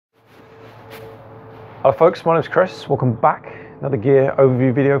Hello folks, my name's Chris. Welcome back. Another gear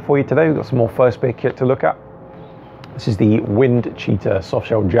overview video for you today. We've got some more FirstSpear kit to look at. This is the Wind Cheater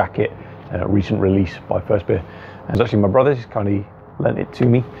Softshell jacket, recent release by FirstSpear. It's actually my brother's. He's kindly lent it to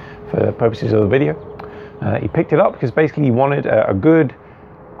me for purposes of the video. He picked it up because basically he wanted a good,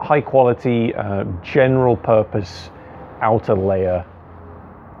 high quality, general purpose outer layer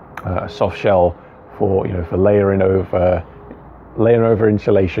soft shell for for layering over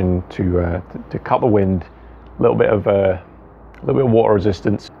insulation to cut the wind, a little bit of water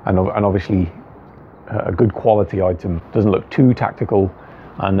resistance, and obviously a good quality item. Doesn't look too tactical,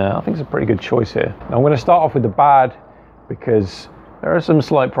 and I think it's a pretty good choice here. Now I'm going to start off with the bad, because there are some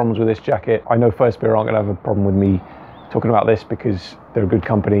slight problems with this jacket. I know FirstSpear aren't going to have a problem with me talking about this because they're a good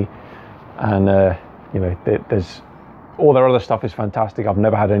company, and there's all their other stuff is fantastic. I've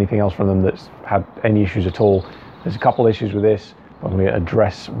never had anything else from them that's had any issues at all. There's a couple issues with this. I'm going to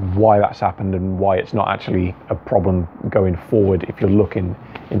address why that's happened and why it's not actually a problem going forward if you're looking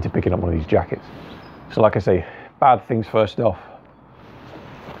into picking up one of these jackets. So like I say, bad things first off.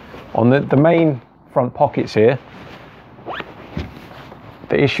 On the main front pockets here,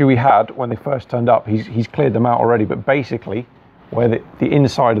 the issue we had when they first turned up, he's cleared them out already, but basically where the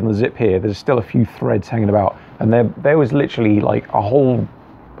inside and the zip here, there's still a few threads hanging about, and there was literally like a whole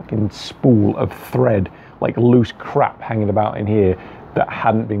fucking spool of thread, like loose crap hanging about in here that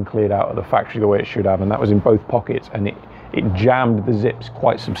hadn't been cleared out of the factory the way it should have, and that was in both pockets, and it jammed the zips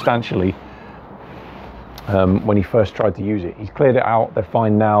quite substantially when he first tried to use it. He's cleared it out, they're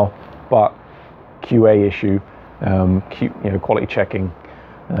fine now, but QA issue, quality checking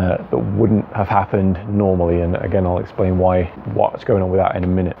that wouldn't have happened normally, and again I'll explain what's going on with that in a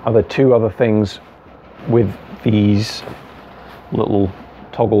minute. Two other things with these little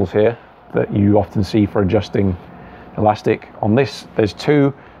toggles here that you often see for adjusting elastic. On this, there's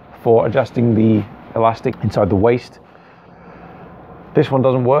two for adjusting the elastic inside the waist. This one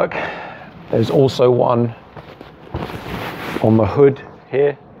doesn't work. There's also one on the hood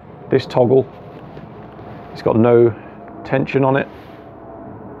here. This toggle, it's got no tension on it.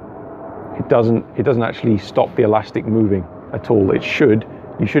 It doesn't actually stop the elastic moving at all. You should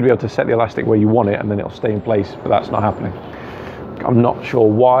be able to set the elastic where you want it and then it'll stay in place, but that's not happening. I'm not sure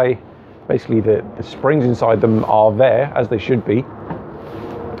why. Basically the springs inside them are there as they should be,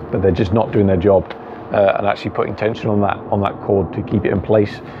 but they're just not doing their job and actually putting tension on that cord to keep it in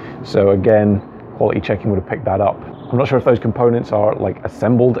place. So again, quality checking would have picked that up. I'm not sure if those components are like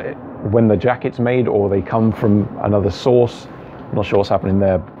assembled when the jacket's made or they come from another source. I'm not sure what's happening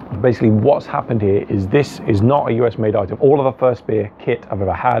there. Basically what's happened here is this is not a US made item. All of the FirstSpear kit I've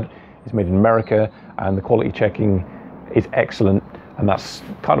ever had is made in America, and the quality checking is excellent. And that's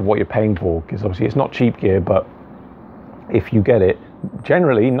kind of what you're paying for, because obviously it's not cheap gear, but if you get it,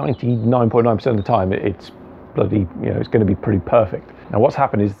 generally 99.9% of the time, it's bloody, it's going to be pretty perfect. Now what's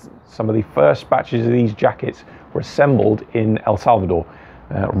happened is some of the first batches of these jackets were assembled in El Salvador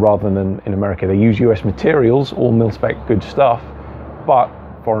rather than in America. They use US materials, all mil-spec good stuff, but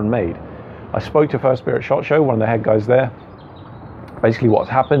foreign made. I spoke to FirstSpear at SHOT Show, one of the head guys there. Basically what's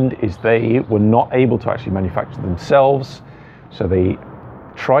happened is they were not able to actually manufacture themselves. So they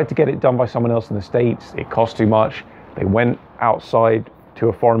tried to get it done by someone else in the States. It cost too much. They went outside to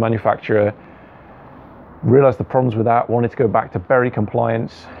a foreign manufacturer, realized the problems with that, wanted to go back to Berry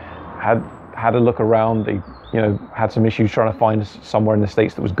compliance, had a look around. They had some issues trying to find somewhere in the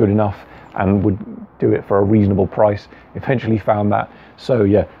States that was good enough and would do it for a reasonable price. Eventually found that. So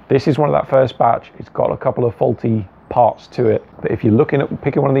yeah, this is one of that first batch. It's got a couple of faulty parts to it. But if you're looking at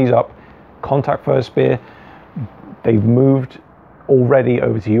picking one of these up, contact FirstSpear. They've moved already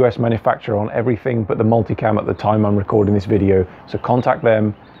over to US manufacturer on everything but the multicam at the time I'm recording this video. So contact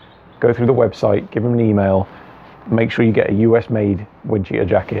them, go through the website, give them an email, make sure you get a US made wind cheater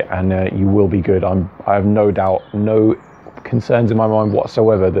jacket, and you will be good. I have no doubt, no concerns in my mind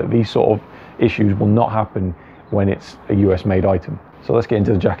whatsoever that these sort of issues will not happen when it's a US made item. So let's get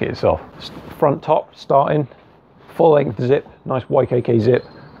into the jacket itself. Front top, starting, full length zip, nice YKK zip,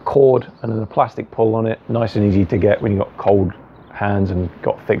 cord, and then a plastic pull on it, nice and easy to get when you've got cold hands and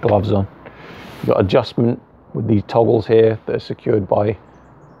got thick gloves on. You've got adjustment with these toggles here that are secured by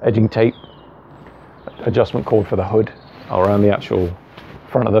edging tape, adjustment cord for the hood around the actual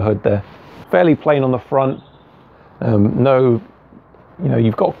front of the hood there. Fairly plain on the front.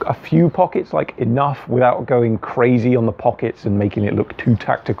 You've got a few pockets, like enough without going crazy on the pockets and making it look too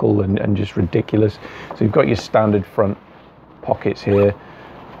tactical and just ridiculous. So you've got your standard front pockets here.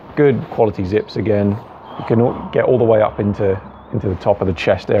 Good quality zips again. You can get all the way up into the top of the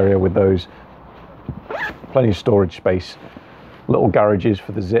chest area with those. Plenty of storage space. Little garages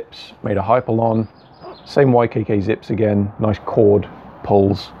for the zips, made of Hypalon. Same YKK zips again, nice cord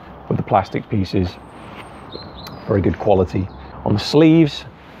pulls with the plastic pieces, very good quality. On the sleeves,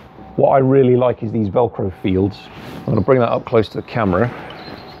 what I really like is these Velcro fields. I'm going to bring that up close to the camera.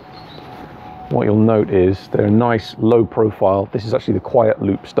 What you'll note is they're a nice low profile. This is actually the quiet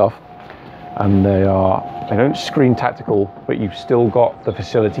loop stuff, and they don't scream tactical, but you've still got the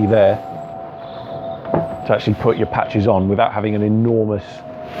facility there to actually put your patches on without having an enormous,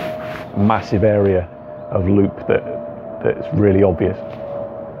 massive area of loop that's really obvious.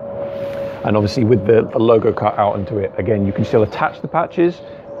 And obviously with the logo cut out into it, again, you can still attach the patches,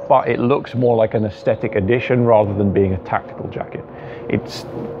 but it looks more like an aesthetic addition rather than being a tactical jacket. It's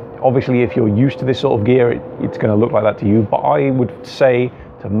obviously, if you're used to this sort of gear, it's going to look like that to you, but I would say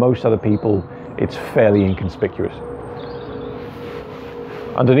to most other people, it's fairly inconspicuous.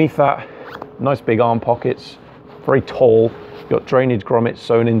 Underneath that, nice big arm pockets, very tall, got drainage grommets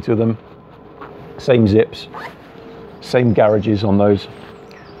sewn into them, same zips, same garages on those,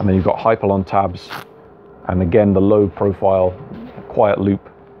 and then you've got Hyperlon tabs, and again the low profile quiet loop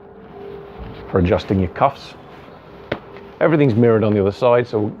for adjusting your cuffs. Everything's mirrored on the other side,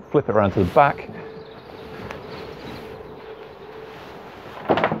 so we'll flip it around to the back.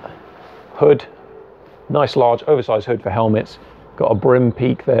 Hood, nice large oversized hood for helmets, got a brim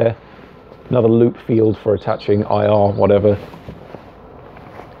peak there, another loop field for attaching IR, whatever.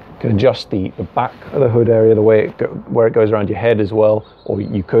 Can adjust the back of the hood area the way where it goes around your head as well, or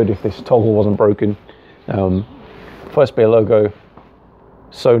you could if this toggle wasn't broken. FirstSpear logo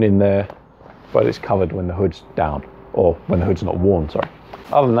sewn in there, but it's covered when the hood's down, or when the hood's not worn, sorry.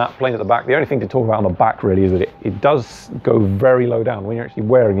 Other than that, plain at the back. The only thing to talk about on the back really is that it does go very low down. When you're actually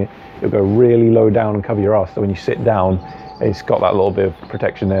wearing it, it'll go really low down and cover your ass. So when you sit down, it's got that little bit of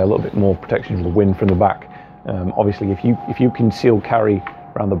protection there, a little bit more protection from the wind from the back. Obviously, if you conceal carry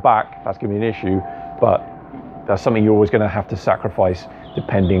around the back, that's going to be an issue, but that's something you're always going to have to sacrifice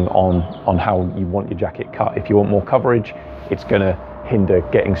depending on how you want your jacket cut. If you want more coverage, it's going to hinder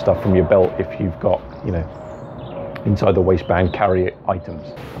getting stuff from your belt if you've got, you know, inside the waistband carry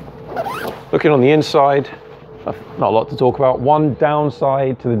items. Looking on the inside, not a lot to talk about. One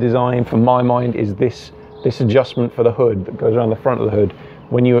downside to the design from my mind is this adjustment for the hood that goes around the front of the hood.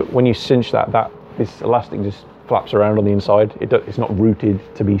 When you cinch this elastic just flaps around on the inside. It's not rooted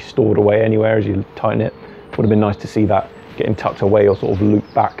to be stored away anywhere as you tighten it. Would have been nice to see that getting tucked away or sort of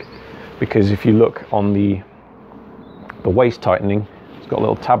looped back, because if you look on the waist tightening, it's got a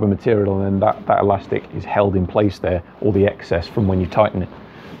little tab of material, and then that elastic is held in place there, all the excess from when you tighten it.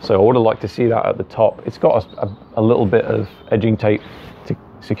 So I would have liked to see that at the top. It's got a little bit of edging tape to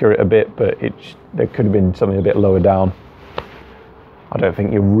secure it a bit, but there could have been something a bit lower down. I don't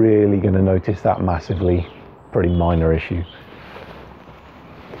think you're really going to notice that massively. Pretty minor issue.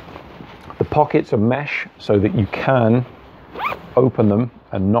 The pockets are mesh so that you can open them,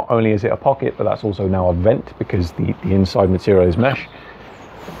 and not only is it a pocket, but that's also now a vent because the inside material is mesh.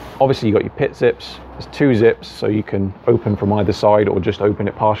 Obviously you got your pit zips. There's two zips, so you can open from either side or just open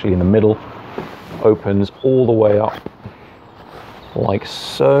it partially in the middle. Opens all the way up like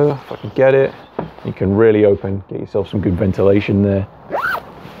so. If I can get it, you can really get yourself some good ventilation there.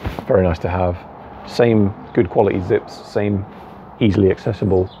 Very nice to have. Same good quality zips, same easily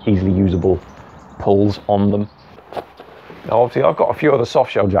accessible, easily usable pulls on them. Now obviously I've got a few other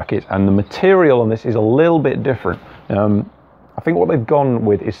Softshell jackets, and the material on this is a little bit different. I think what they've gone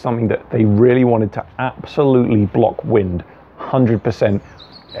with is something that they really wanted to absolutely block wind, 100%,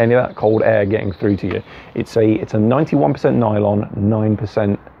 any of that cold air getting through to you. It's a 91% nylon,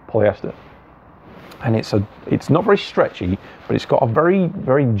 9% polyester. And it's not very stretchy, but it's got a very,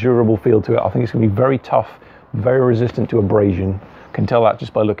 very durable feel to it. I think it's going to be very tough, very resistant to abrasion. Can tell that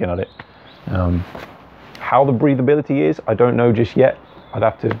just by looking at it. How the breathability is, I don't know just yet. I'd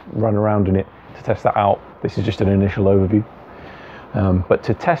have to run around in it to test that out. This is just an initial overview. But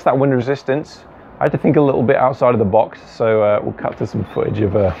to test that wind resistance, I had to think a little bit outside of the box. So we'll cut to some footage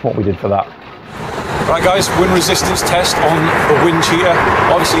of what we did for that. Right guys, wind resistance test on the wind cheater.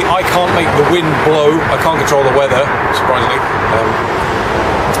 Obviously I can't make the wind blow, I can't control the weather, surprisingly.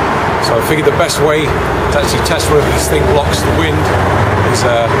 So I figured the best way to actually test whether this thing blocks the wind is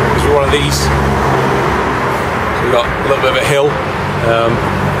with one of these. So we've got a little bit of a hill.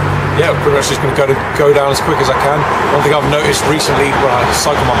 Yeah, pretty much just going to go down as quick as I can. One thing I've noticed recently when I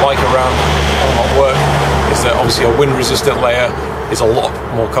cycle my bike around at work is that obviously a wind resistant layer is a lot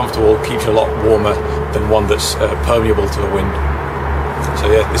more comfortable, keeps you a lot warmer than one that's permeable to the wind.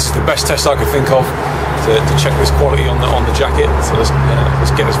 So yeah, this is the best test I could think of to check this quality on the jacket. So let's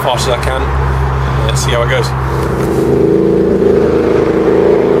get as fast as I can and see how it goes.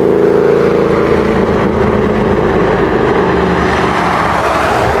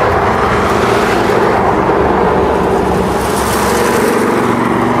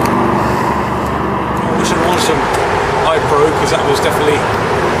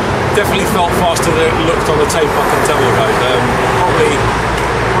 definitely felt faster than it looked on the tape, I can tell you guys. Probably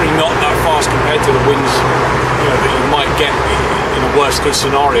not that fast compared to the winds, you know, that you might get in a worst case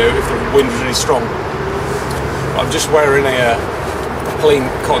scenario if the wind was really strong. I'm just wearing a plain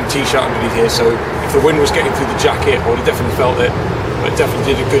cotton t-shirt underneath here, so if the wind was getting through the jacket, I would have definitely felt it, but it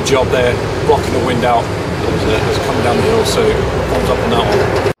definitely did a good job there blocking the wind out as coming down the hill, so thumbs up on that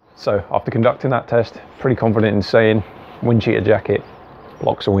one. So after conducting that test, pretty confident in saying wind cheater jacket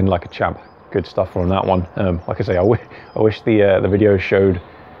blocks the wind like a champ. Good stuff on that one. Like I say, I wish the video showed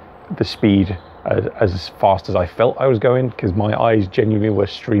the speed as fast as I felt I was going, because my eyes genuinely were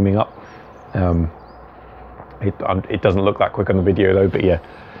streaming up. It doesn't look that quick on the video though, but yeah,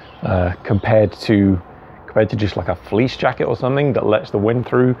 compared to just like a fleece jacket or something that lets the wind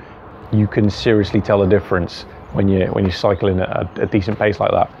through, you can seriously tell a difference when you're cycling at a decent pace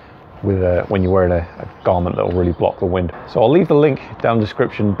like that, with when you're wearing a garment that will really block the wind. So I'll leave the link down in the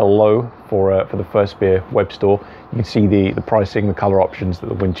description below for the FirstSpear web store. You can see the pricing, the color options that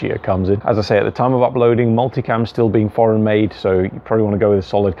the wind cheater comes in. As I say, at the time of uploading, multicam still being foreign made, so you probably want to go with a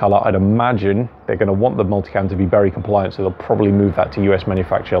solid color. I'd imagine they're going to want the multicam to be very compliant, so they'll probably move that to US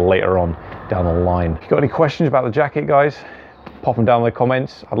manufacturer later on down the line. If you've got any questions about the jacket, guys, pop them down in the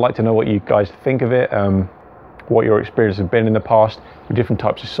comments. I'd like to know what you guys think of it, what your experience has been in the past with different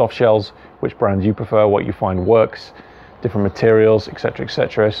types of soft shells, which brands you prefer, what you find works, different materials, etc,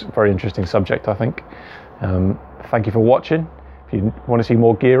 etc. It's a very interesting subject, I think. Thank you for watching. If you want to see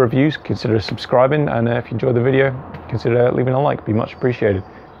more gear reviews, consider subscribing, and if you enjoyed the video, consider leaving a like. It'd be much appreciated.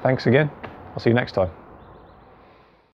 Thanks again. I'll see you next time.